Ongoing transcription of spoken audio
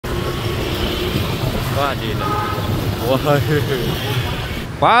các bạn nhìn này. Ôi.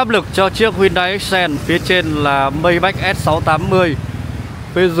 Quá áp lực cho chiếc Hyundai Accent. Phía trên là Maybach S680,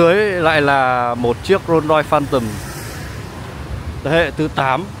 phía dưới lại là một chiếc Rolls-Royce Phantom thế hệ thứ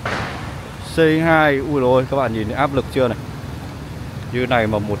 8 Series 2. Ui rồi các bạn nhìn áp lực chưa này. Như này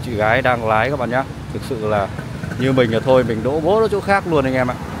mà một chị gái đang lái các bạn nhá, thực sự là như mình là thôi mình đỗ bố ở chỗ khác luôn anh em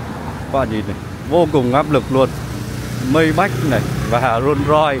ạ. Các bạn nhìn này, vô cùng áp lực luôn. Maybach này và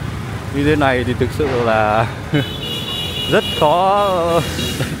Rolls-Royce như thế này thì thực sự là rất khó.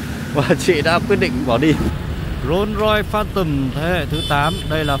 Và chị đã quyết định bỏ đi. Rolls-Royce Phantom thế hệ thứ 8.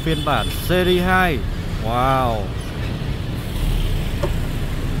 Đây là phiên bản Series 2. Wow.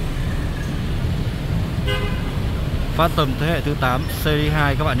 Phantom thế hệ thứ 8 Series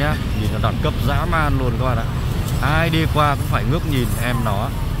 2 các bạn nhé. Nhìn nó đẳng cấp dã man luôn các bạn ạ. Ai đi qua cũng phải ngước nhìn em nó.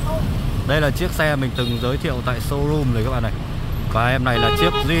 Đây là chiếc xe mình từng giới thiệu tại showroom rồi các bạn này. Và em này là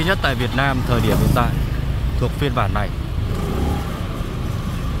chiếc duy nhất tại Việt Nam thời điểm hiện tại thuộc phiên bản này.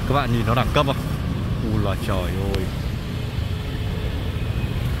 Các bạn nhìn nó đẳng cấp không? Là trời ơi.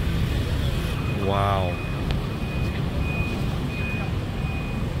 Wow.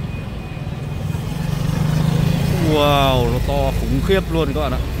 Wow, nó to khủng khiếp luôn các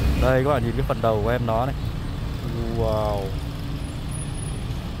bạn ạ. Đây các bạn nhìn cái phần đầu của em nó này. Wow.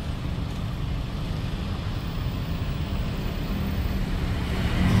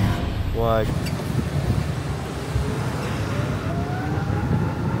 Wow.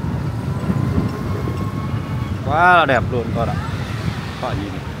 Quá là đẹp luôn các bạn ạ. Các bạn nhìn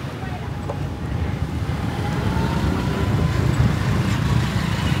này.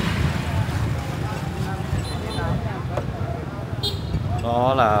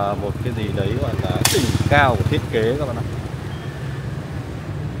 Đó là một cái gì đấy gọi là đỉnh cao của thiết kế các bạn ạ.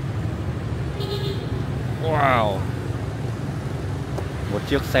 Wow. Một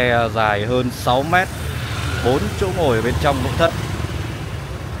chiếc xe dài hơn 6 mét, 4 chỗ ngồi ở bên trong nội thất.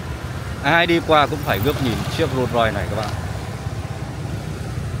 Ai đi qua cũng phải ngước nhìn chiếc Rolls-Royce này các bạn.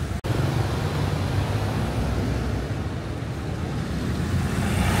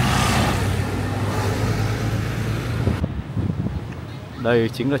 Đây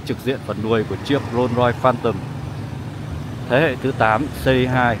chính là trực diện phần đuôi của chiếc Rolls-Royce Phantom thế hệ thứ 8 Series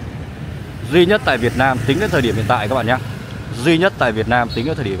 2. Duy nhất tại Việt Nam tính đến thời điểm hiện tại các bạn nhé. Duy nhất tại Việt Nam tính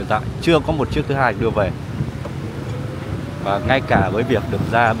đến thời điểm hiện tại. Chưa có một chiếc thứ hai đưa về. Và ngay cả với việc được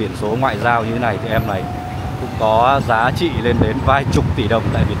ra biển số ngoại giao như thế này thì em này cũng có giá trị lên đến vài chục tỷ đồng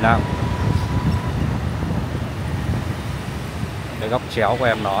tại Việt Nam. Cái góc chéo của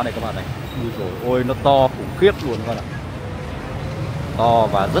em nó này các bạn này. Ui dồi ôi, nó to khủng khiếp luôn các bạn ạ. To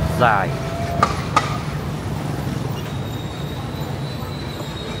và rất dài.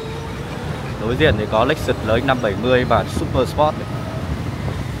 Đối diện thì có Lexus LX 570 bản Super Sport này.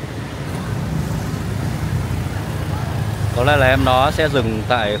 Có lẽ là em nó sẽ dừng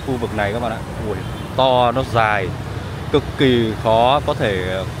tại khu vực này các bạn ạ. Ui, to, nó dài, cực kỳ khó có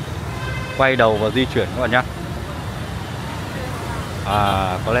thể quay đầu và di chuyển các bạn nhé.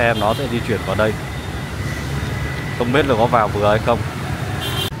 Có lẽ em nó sẽ di chuyển vào đây. Không biết là có vào vừa hay không.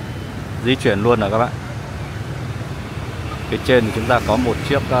 Di chuyển luôn rồi các bạn. Phía trên thì chúng ta có một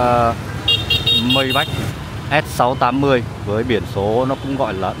chiếc Maybach S680 với biển số nó cũng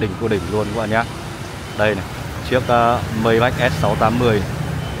gọi là đỉnh của đỉnh luôn các bạn nhé. Đây này, chiếc Maybach S680.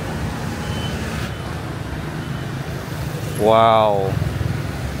 Wow.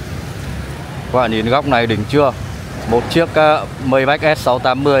 Các bạn nhìn góc này đỉnh chưa? Một chiếc Maybach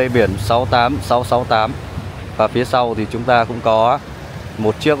S680 biển 68668. Và phía sau thì chúng ta cũng có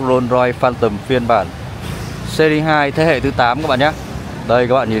một chiếc Rolls-Royce Phantom phiên bản Series 2 thế hệ thứ 8 các bạn nhé. Đây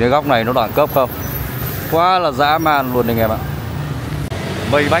các bạn nhìn thấy góc này nó đẳng cấp không? Quá là dã man luôn anh em ạ.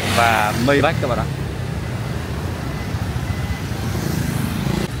 Maybach và Maybach các bạn ạ.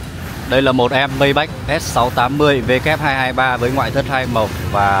 Đây là một em Maybach S680 W223 với ngoại thất 2 màu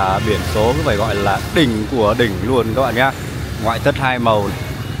và biển số cứ phải gọi là đỉnh của đỉnh luôn các bạn nhé. Ngoại thất 2 màu,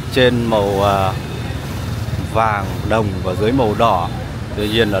 trên màu vàng đồng và dưới màu đỏ. Tuy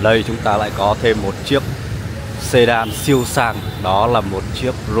nhiên ở đây chúng ta lại có thêm một chiếc sedan siêu sang. Đó là một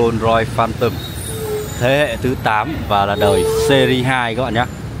chiếc Rolls-Royce Phantom thế hệ thứ 8 và là đời Series 2 các bạn nhé.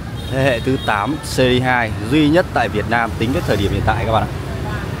 Thế hệ thứ 8 Series 2 duy nhất tại Việt Nam tính đến thời điểm hiện tại các bạn ạ.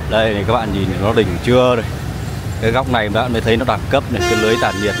 Đây này các bạn nhìn nó đỉnh chưa đây. Cái góc này bạn mới thấy nó đẳng cấp này. Cái lưới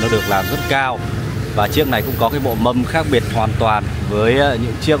tản nhiệt nó được làm rất cao. Và chiếc này cũng có cái bộ mâm khác biệt hoàn toàn với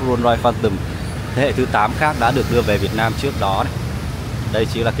những chiếc Rolls-Royce Phantom thế hệ thứ 8 khác đã được đưa về Việt Nam trước đó này. Đây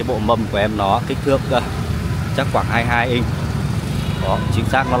chính là cái bộ mâm của em nó, kích thước chắc khoảng 22 inch. Đó, chính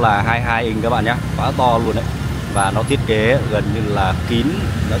xác nó là 22 inch các bạn nhé. Quá to luôn đấy. Và nó thiết kế gần như là kín.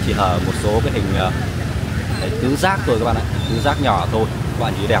 Nó chỉ hở một số cái hình Đấy, tứ giác thôi các bạn ạ, tứ giác nhỏ thôi, các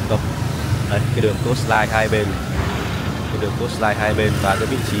bạn nhìn đẹp không? Đây, cái đường coastline hai bên, cái đường coastline hai bên và cái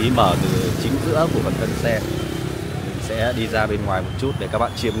vị trí mở từ chính giữa của phần thân xe. Mình sẽ đi ra bên ngoài một chút để các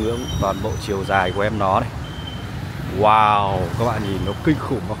bạn chiêm ngưỡng toàn bộ chiều dài của em nó này. Wow, các bạn nhìn nó kinh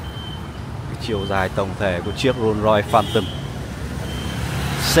khủng không? Cái chiều dài tổng thể của chiếc Rolls-Royce Phantom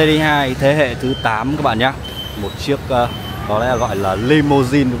Series 2 thế hệ thứ 8 các bạn nhé. Một chiếc có lẽ gọi là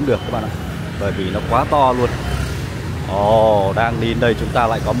limousine cũng được các bạn ạ, bởi vì nó quá to luôn. Đang đi đến đây chúng ta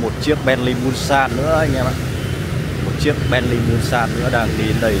lại có một chiếc Bentley Mulsanne nữa anh em ạ. Một chiếc Bentley Mulsanne nữa đang đi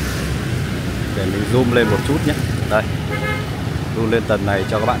đến đây. Để mình zoom lên một chút nhé. Đây, zoom lên tầng này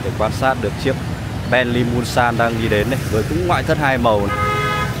cho các bạn thể quan sát được chiếc Bentley Mulsanne đang đi đến này, với cũng ngoại thất hai màu này.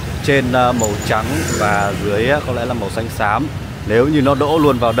 Trên màu trắng và dưới có lẽ là màu xanh xám. Nếu như nó đỗ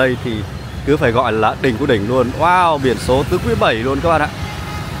luôn vào đây thì cứ phải gọi là đỉnh của đỉnh luôn. Wow, biển số tứ quý 7 luôn các bạn ạ,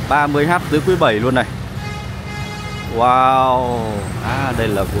 30H tứ quý 7 luôn này. Wow, đây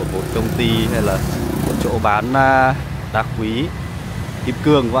là của một công ty hay là một chỗ bán đá quý kim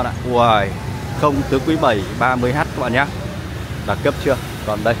cương các bạn ạ. Wow, không tứ quý 7 30H các bạn nhé, đẳng cấp chưa?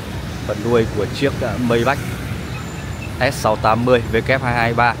 Còn đây phần đuôi của chiếc Maybach S680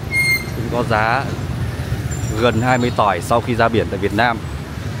 W223 cũng có giá gần 20 tỏi sau khi ra biển tại Việt Nam.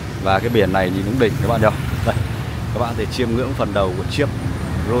 Và cái biển này nhìn đúng đỉnh các bạn nhỉ. Đây, các bạn thể chiêm ngưỡng phần đầu của chiếc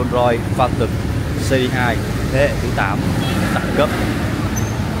Rolls-Royce Phantom Series 2 thế hệ thứ 8 đẳng cấp.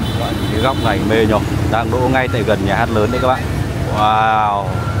 Các bạn nhìn cái góc này mê nhỉ, đang đỗ ngay tại gần nhà hát lớn đấy các bạn. Wow,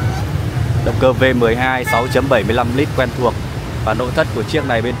 động cơ V12 6.75 lít quen thuộc. Và nội thất của chiếc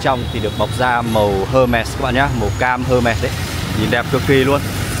này bên trong thì được bọc da màu Hermes các bạn nhé, màu cam Hermes đấy, nhìn đẹp cực kỳ luôn.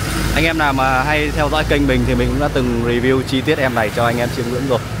 Anh em nào mà hay theo dõi kênh mình thì mình cũng đã từng review chi tiết em này cho anh em chiêm ngưỡng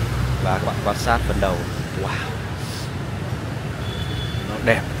rồi. Và các bạn quan sát phần đầu. Wow, nó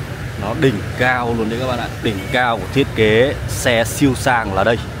đẹp, nó đỉnh cao luôn đấy các bạn ạ. Đỉnh cao của thiết kế xe siêu sang là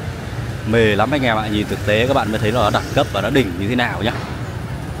đây. Mê lắm anh em ạ, nhìn thực tế các bạn mới thấy nó đẳng cấp và nó đỉnh như thế nào nhá.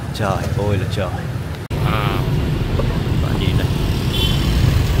 Trời ơi là trời. Bạn nhìn này.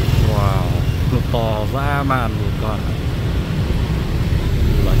 Wow, nó to dã man luôn con.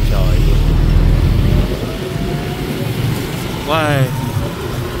 Là trời luôn. Wow,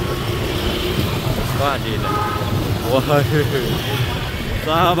 các bạn nhìn này. Wow,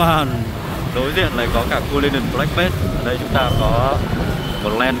 dã man. Đối diện này có cả Cullinan Black Bed. Ở đây chúng ta có một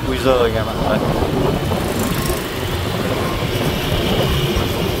Land Cruiser anh em ạ. Đây,